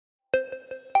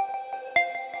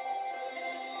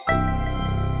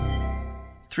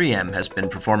3M has been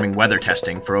performing weather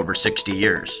testing for over 60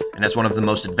 years and has one of the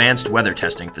most advanced weather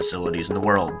testing facilities in the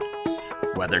world.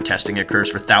 Weather testing occurs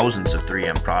for thousands of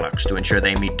 3M products to ensure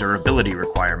they meet durability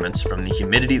requirements from the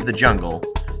humidity of the jungle,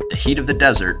 the heat of the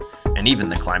desert, and even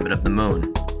the climate of the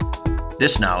moon.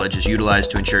 This knowledge is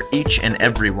utilized to ensure each and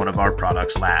every one of our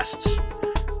products lasts.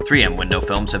 3M window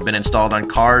films have been installed on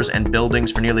cars and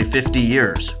buildings for nearly 50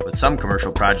 years, with some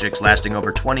commercial projects lasting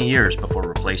over 20 years before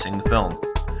replacing the film.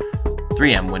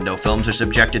 3M window films are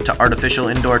subjected to artificial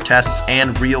indoor tests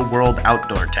and real-world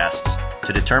outdoor tests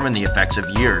to determine the effects of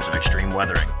years of extreme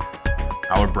weathering.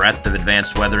 Our breadth of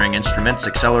advanced weathering instruments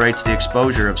accelerates the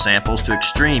exposure of samples to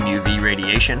extreme UV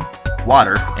radiation,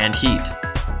 water, and heat.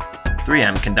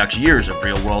 3M conducts years of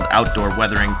real-world outdoor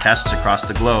weathering tests across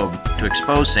the globe to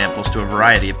expose samples to a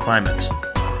variety of climates.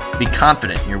 Be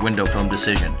confident in your window film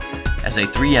decision, as a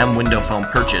 3M window film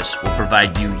purchase will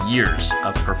provide you years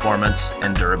of performance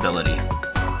and durability.